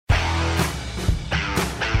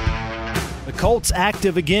Colts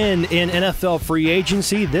active again in NFL free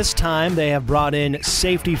agency. This time they have brought in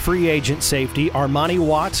free agent safety Armani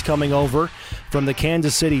Watts, coming over from the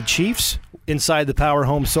Kansas City Chiefs. Inside the Power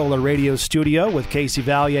Home Solar Radio studio with Casey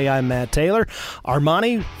Valier, I'm Matt Taylor.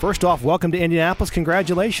 Armani, first off, welcome to Indianapolis.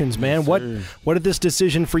 Congratulations, man. Yes, what did this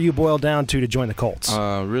decision for you boil down to join the Colts?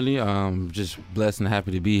 Really, just blessed and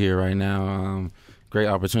happy to be here right now. Great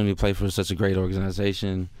opportunity to play for such a great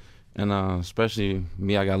organization. And especially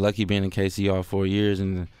me, I got lucky being in KC all 4 years,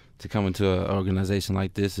 and to come into an organization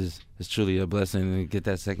like this is truly a blessing, and get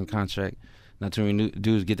that second contract. Not too many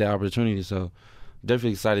dudes get that opportunity, so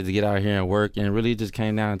definitely excited to get out here and work. And really just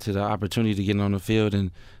came down to the opportunity to get on the field and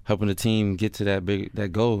helping the team get to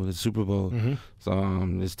that goal, the Super Bowl. Mm-hmm. So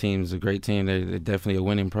this team is a great team. They're definitely a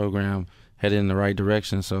winning program, headed in the right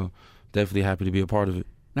direction. So definitely happy to be a part of it.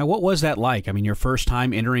 Now, what was that like? I mean, your first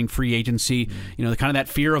time entering free agency, kind of that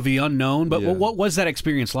fear of the unknown, but Yeah. What was that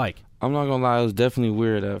experience like? I'm not going to lie, it was definitely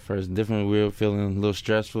weird at first. Definitely weird, feeling a little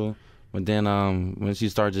stressful. But then once you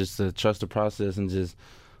start just to trust the process and just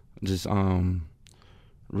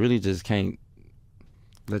really just can't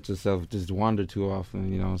let yourself just wander too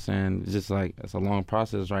often, you know what I'm saying? It's just like, it's a long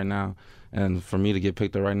process right now. And for me to get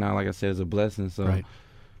picked up right now, like I said, is a blessing. So Right.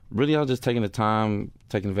 Really, I was just taking the time,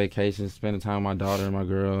 taking vacations, spending time with my daughter and my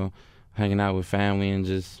girl, hanging out with family, and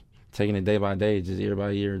just taking it day by day, just year by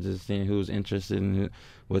year, just seeing who was interested in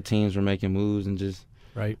what teams were making moves, and just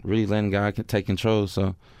really letting God take control.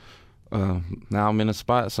 So now I'm in a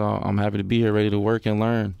spot, so I'm happy to be here, ready to work and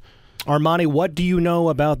learn. Armani, what do you know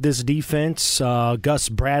about this defense, Gus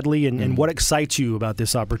Bradley, and what excites you about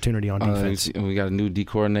this opportunity on defense? We got a new D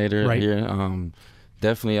coordinator here.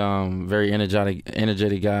 Definitely very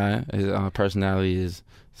energetic guy. His personality is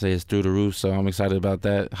through the roof, so I'm excited about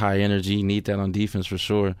that. High energy, need that on defense for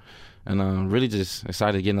sure. And really just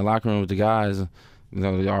excited to get in the locker room with the guys.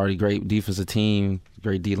 They're already great defensive team,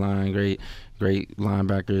 great D-line, great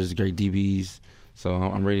linebackers, great DBs. So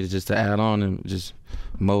I'm ready to add on and just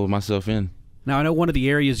mold myself in. Now, I know one of the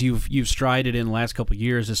areas you've strided in the last couple of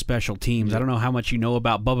years is special teams. Yeah. I don't know how much you know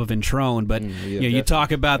about Bubba Ventrone, but you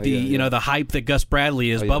talk about the hype that Gus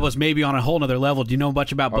Bradley is. Bubba's maybe on a whole nother level. Do you know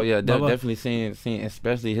much about Bubba? Definitely seeing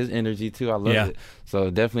especially his energy too. I love it.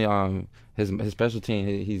 So definitely his special team,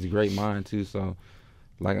 he's a great mind too. So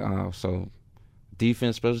so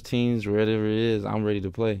defense, special teams, whatever it is, I'm ready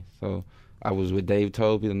to play. So I was with Dave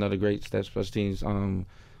Tobe, another great special teams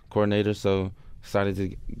coordinator. So excited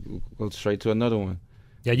to go straight to another one.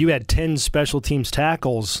 Yeah, you had 10 special teams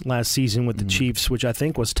tackles last season with the Chiefs, which I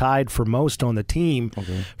think was tied for most on the team.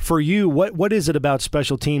 Okay. For you, what is it about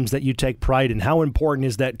special teams that you take pride in? How important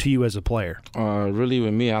is that to you as a player? Really,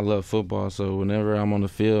 with me, I love football, so whenever I'm on the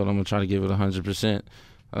field, I'm going to try to give it 100%.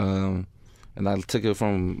 And I took it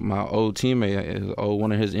from my old teammate,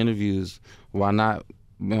 one of his interviews, why not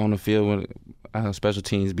be on the field with special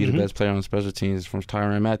teams, be the best player on special teams, from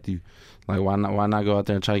Tyrann Mathieu. Like, why not go out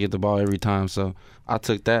there and try to get the ball every time? So I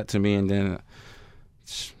took that to me and then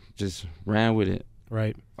just ran with it.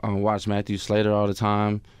 Right. Watch Matthew Slater all the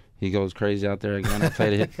time. He goes crazy out there again. I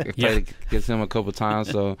played against him a couple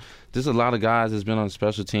times. So there's a lot of guys that's been on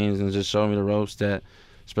special teams and just showing me the ropes that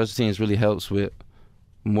special teams really helps with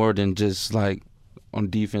more than just like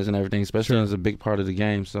on defense and everything. Special teams is a big part of the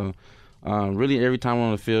game. So really every time I'm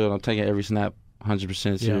on the field, I'm taking every snap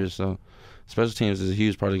 100% serious. Yeah. So special teams is a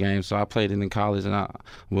huge part of the game, so I played it in college, and I'm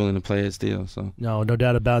willing to play it still. So no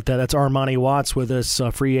doubt about that. That's Armani Watts with us,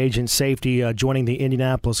 free agent safety, joining the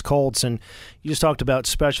Indianapolis Colts. And you just talked about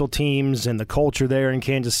special teams and the culture there in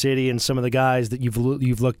Kansas City, and some of the guys that you've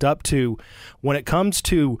looked up to. When it comes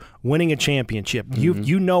to winning a championship,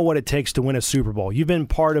 you know what it takes to win a Super Bowl. You've been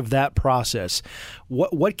part of that process.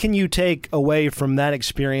 What can you take away from that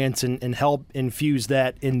experience and help infuse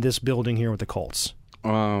that in this building here with the Colts?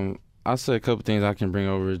 I'll say a couple things I can bring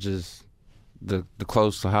over. Just the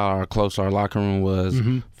how close our locker room was.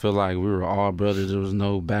 Feel like we were all brothers. There was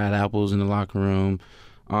no bad apples in the locker room.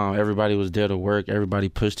 Everybody was there to work. Everybody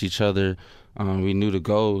pushed each other. We knew the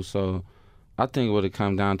goals. So I think what it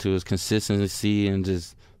comes down to is consistency and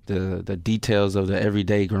just the details of the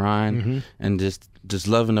everyday grind, and just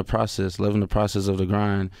loving the process of the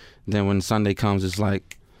grind. Then when Sunday comes, it's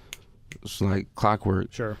like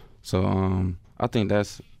clockwork. Sure. So I think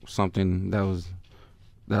that's something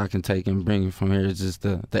that I can take and bring from here. Is just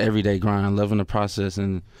the everyday grind, loving the process,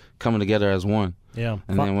 and coming together as one. Yeah.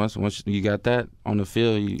 And then once you got that on the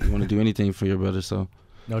field, you want to do anything for your brother. So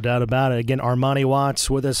No doubt about it. Again, Armani Watts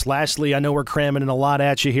with us. Lastly, I know we're cramming in a lot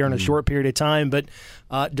at you here in a short period of time, but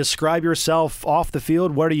describe yourself off the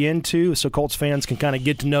field. What are you into so Colts fans can kind of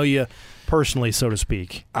get to know you personally, so to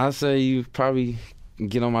speak? I say you probably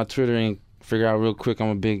get on my Twitter and figure out real quick I'm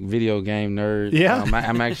a big video game nerd. Yeah.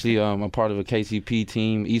 I'm actually a part of a KCP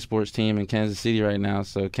team, esports team in Kansas City right now.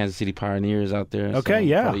 So Kansas City Pioneers out there. Okay, so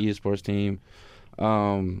yeah. Part of the esports team.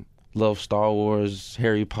 Love Star Wars,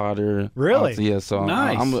 Harry Potter. Really? Yeah. So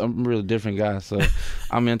nice. I'm a really different guy. So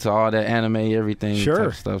I'm into all that anime, everything Sure. type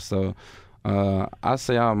of stuff. So I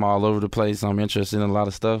say I'm all over the place. I'm interested in a lot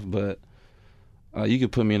of stuff, but you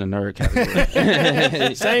could put me in a nerd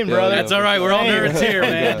category. Same, brother. That's all right. We're all nerds here,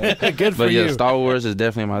 man. Good for but you. yeah, Star Wars is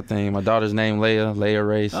definitely my thing. My daughter's name Leia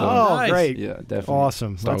Ray. So Oh, Nice. great. yeah, definitely.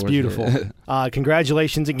 Awesome. Star That's Wars, beautiful. yeah.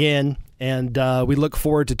 Congratulations again. And we look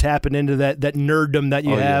forward to tapping into that nerddom that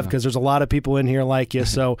you have, because there's a lot of people in here like you.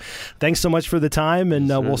 So thanks so much for the time, and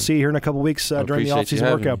Yes, we'll see you here in a couple weeks during the appreciate you off-season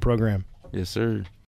having workout me. program. Yes, sir.